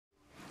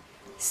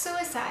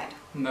Suicide.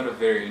 Not a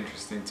very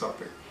interesting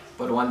topic,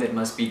 but one that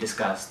must be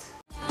discussed.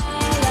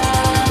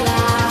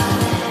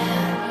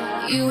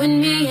 You and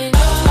me.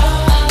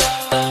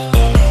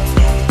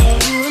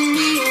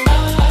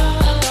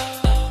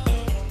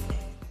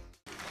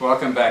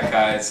 Welcome back,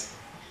 guys.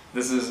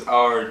 This is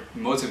our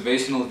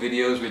motivational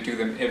videos. We do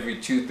them every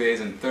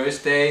Tuesdays and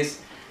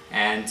Thursdays,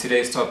 and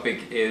today's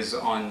topic is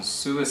on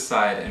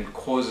suicide and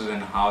causes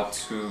and how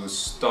to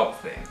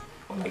stop them,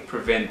 or like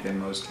prevent them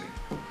mostly.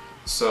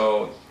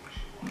 So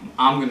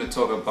I'm going to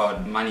talk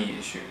about money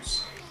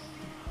issues.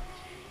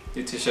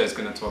 Letitia is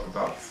going to talk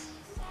about...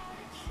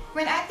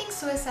 When I think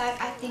suicide,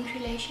 I think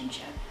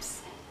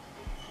relationships.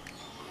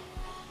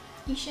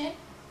 Ishan?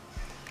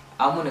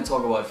 I'm going to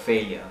talk about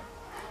failure.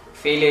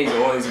 Failure is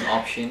always an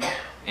option,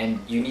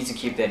 and you need to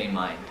keep that in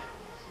mind.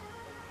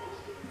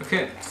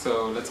 Okay,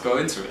 so let's go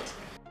into it.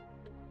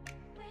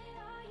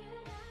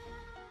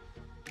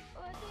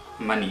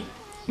 Money.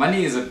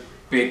 Money is a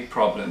big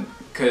problem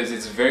because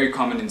it's very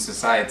common in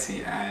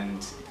society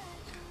and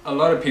a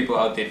lot of people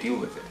out there deal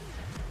with it.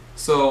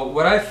 So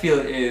what I feel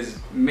is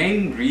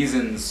main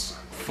reasons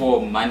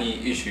for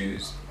money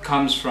issues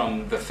comes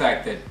from the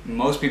fact that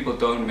most people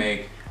don't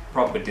make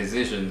proper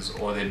decisions,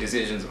 or their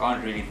decisions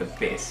aren't really the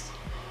best.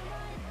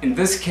 In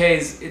this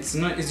case, it's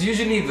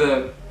usually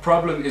the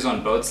problem is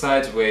on both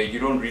sides, where you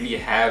don't really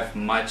have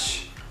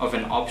much of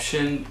an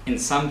option in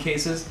some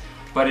cases,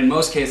 but in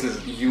most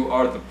cases you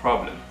are the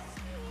problem.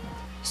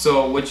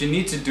 So what you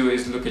need to do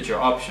is look at your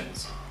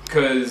options,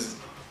 because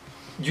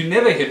you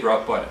never hit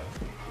rock bottom.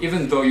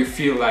 Even though you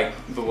feel like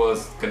the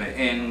world's gonna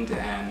end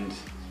and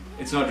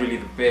it's not really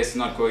the best,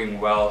 not going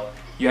well,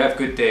 you have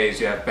good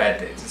days, you have bad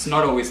days. It's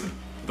not always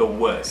the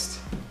worst,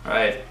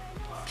 right?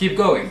 Keep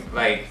going.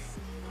 Like,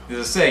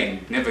 there's a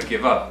saying, never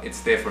give up. It's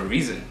there for a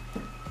reason.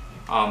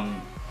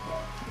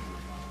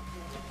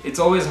 It's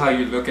always how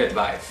you look at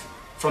life.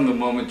 From the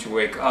moment you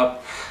wake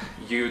up,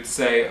 you'd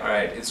say,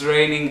 alright, it's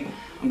raining,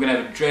 I'm gonna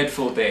have a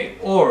dreadful day.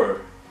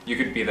 Or you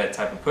could be that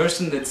type of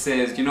person that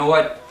says, you know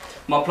what,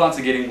 my plants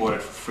are getting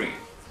watered for free.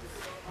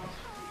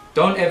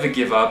 Don't ever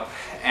give up.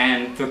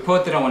 And the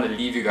quote that I want to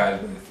leave you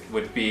guys with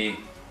would be,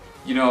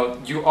 you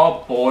know, you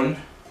are born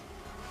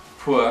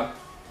poor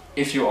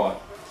if you are.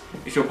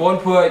 If you're born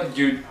poor,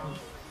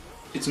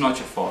 it's not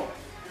your fault.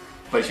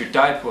 But if you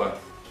die poor,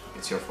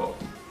 it's your fault.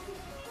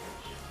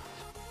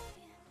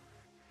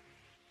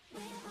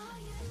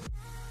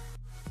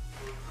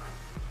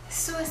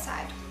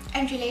 Suicide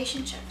and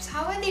relationships.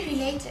 How are they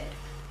related?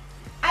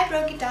 I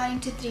broke it down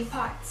into 3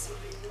 parts: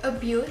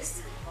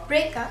 abuse,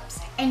 breakups,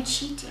 and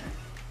cheating.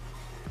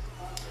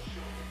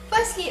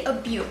 Firstly,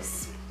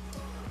 abuse.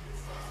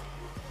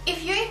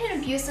 If you're in an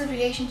abusive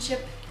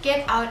relationship,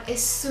 get out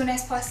as soon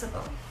as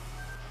possible.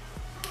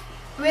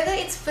 Whether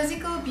it's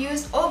physical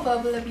abuse or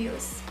verbal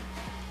abuse.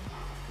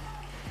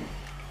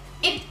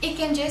 It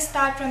can just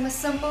start from a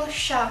simple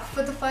shove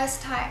for the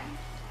first time.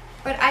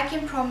 But I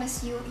can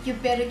promise you, you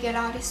better get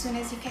out as soon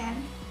as you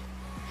can.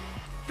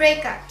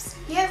 Breakups.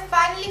 You have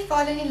finally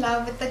fallen in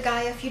love with the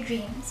guy of your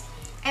dreams,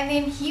 and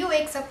then he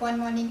wakes up one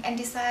morning and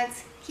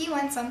decides he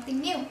wants something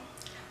new.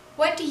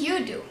 What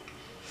do?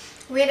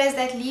 Where does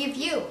that leave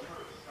you?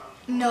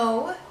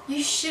 No,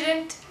 you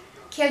shouldn't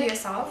kill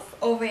yourself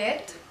over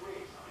it.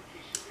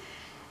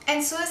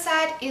 And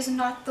suicide is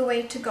not the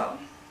way to go.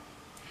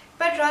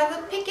 But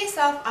rather pick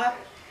yourself up,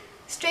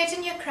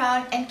 straighten your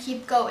crown, and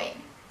keep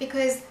going.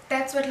 Because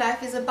that's what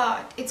life is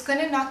about. It's going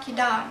to knock you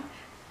down,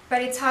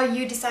 but it's how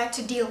you decide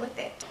to deal with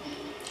it.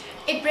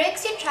 It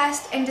breaks your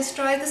trust and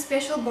destroys the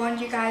special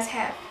bond you guys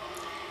have.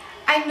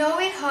 I know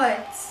it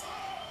hurts.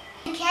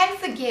 You can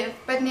forgive,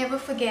 but never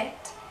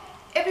forget.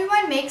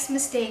 Everyone makes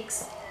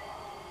mistakes,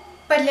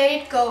 but let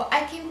it go.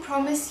 I can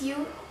promise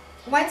you,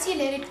 once you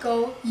let it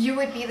go, you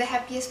would be the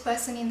happiest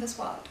person in this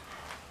world.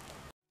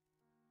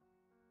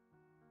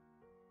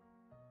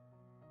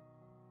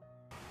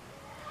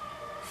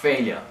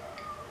 Failure.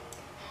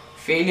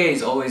 Failure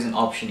is always an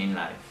option in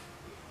life.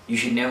 You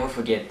should never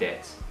forget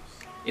that.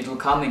 It will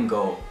come and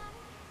go.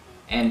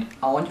 And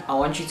I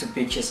want you to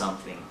picture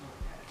something.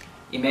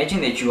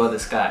 Imagine that you are the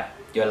sky.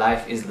 Your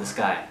life is the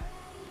sky.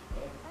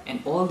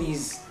 And all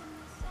these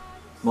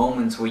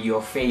moments where you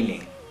are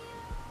failing,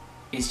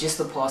 it's just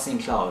the passing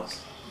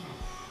clouds.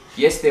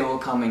 Yes, they will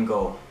come and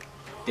go.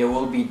 They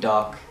will be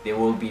dark, they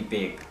will be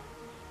big,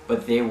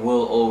 but they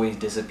will always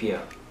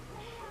disappear.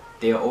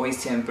 They are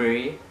always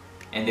temporary,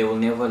 and they will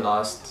never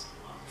last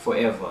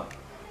forever.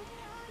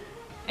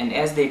 And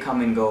as they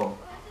come and go,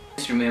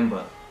 just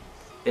remember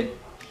that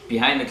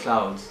behind the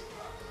clouds,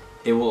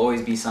 there will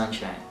always be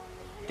sunshine.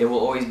 There will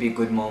always be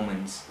good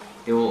moments.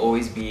 There will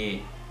always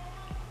be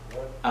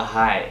a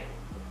high,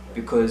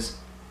 because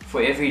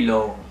for every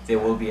low, there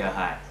will be a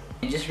high.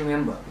 And just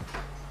remember,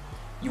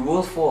 you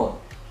will fall,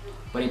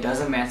 but it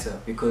doesn't matter,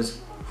 because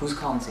who's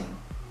counting?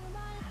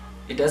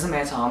 It doesn't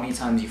matter how many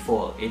times you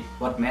fall.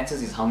 What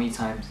matters is how many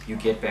times you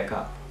get back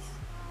up.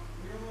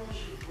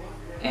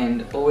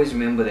 And always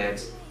remember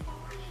that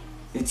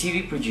the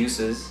TV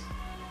producers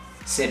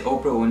said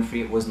Oprah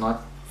Winfrey was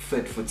not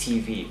fit for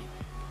TV.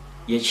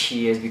 yet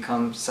she has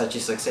become such a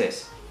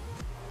success.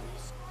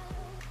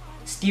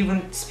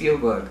 Steven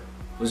Spielberg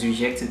was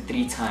rejected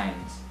 3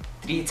 times.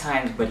 3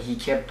 times, but he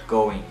kept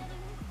going.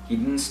 He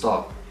didn't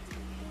stop.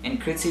 And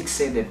critics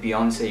said that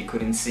Beyonce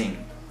couldn't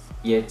sing.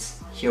 Yet,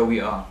 here we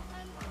are.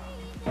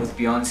 With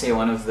Beyonce,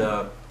 one of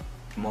the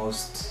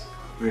most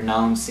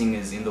renowned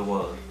singers in the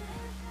world.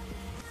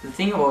 The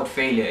thing about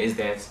failure is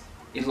that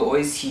it will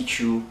always teach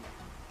you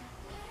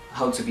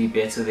how to be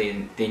better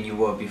than you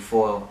were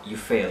before you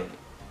failed.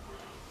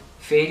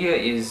 Failure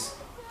is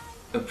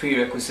a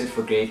prerequisite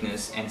for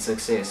greatness and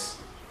success,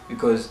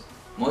 because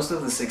most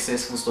of the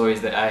successful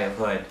stories that I have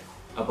heard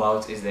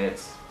about is that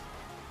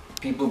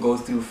people go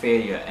through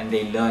failure and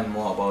they learn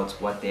more about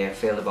what they have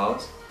failed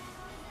about,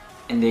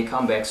 and they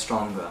come back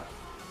stronger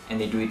and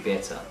they do it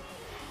better.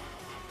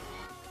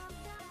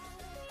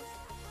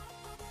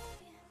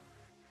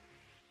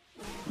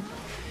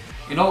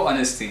 In all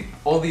honesty,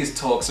 all these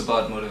talks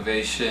about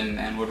motivation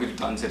and what we've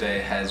done today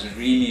has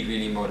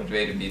really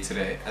motivated me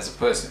today as a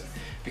person,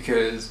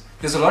 because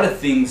there's a lot of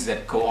things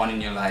that go on in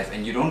your life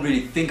and you don't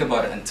really think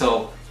about it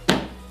until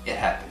it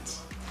happens.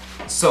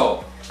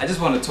 So I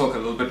just want to talk a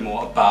little bit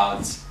more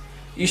about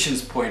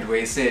Ishan's point where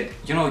he said,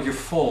 you know, you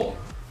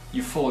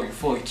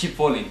keep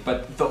falling,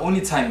 but the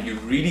only time you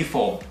really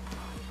fall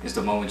is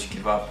the moment you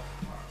give up.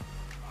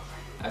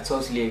 I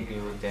totally agree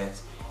with that.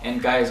 And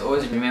guys,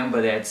 always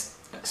remember that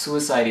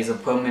suicide is a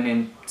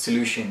permanent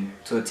solution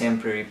to a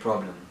temporary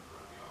problem.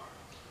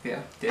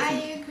 Yeah,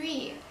 definitely. I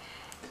agree.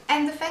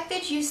 And the fact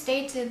that you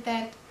stated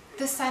that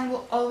the sun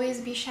will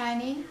always be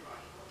shining,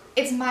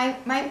 it's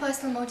my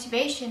personal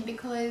motivation,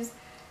 because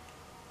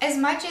as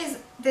much as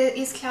there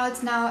is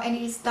clouds now and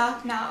it is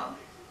dark now,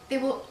 there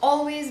will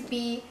always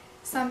be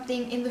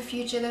something in the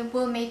future that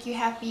will make you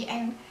happy.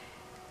 And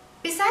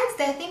besides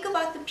that, think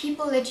about the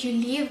people that you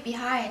leave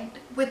behind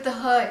with the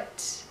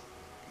hurt.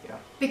 Yeah.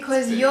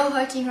 Because you're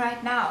hurting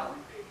right now.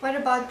 What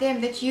about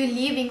them that you're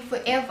leaving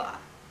forever?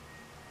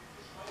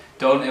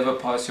 Don't ever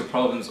pass your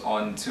problems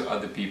on to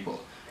other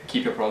people.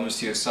 Keep your problems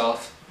to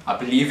yourself. I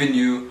believe in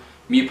you.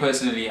 Me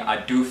personally,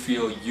 I do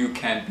feel you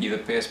can be the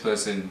best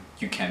person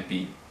you can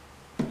be.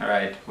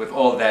 Alright, with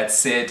all that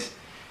said,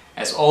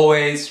 as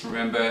always,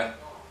 remember,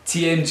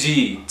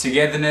 TMG,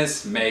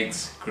 togetherness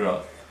makes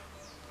growth.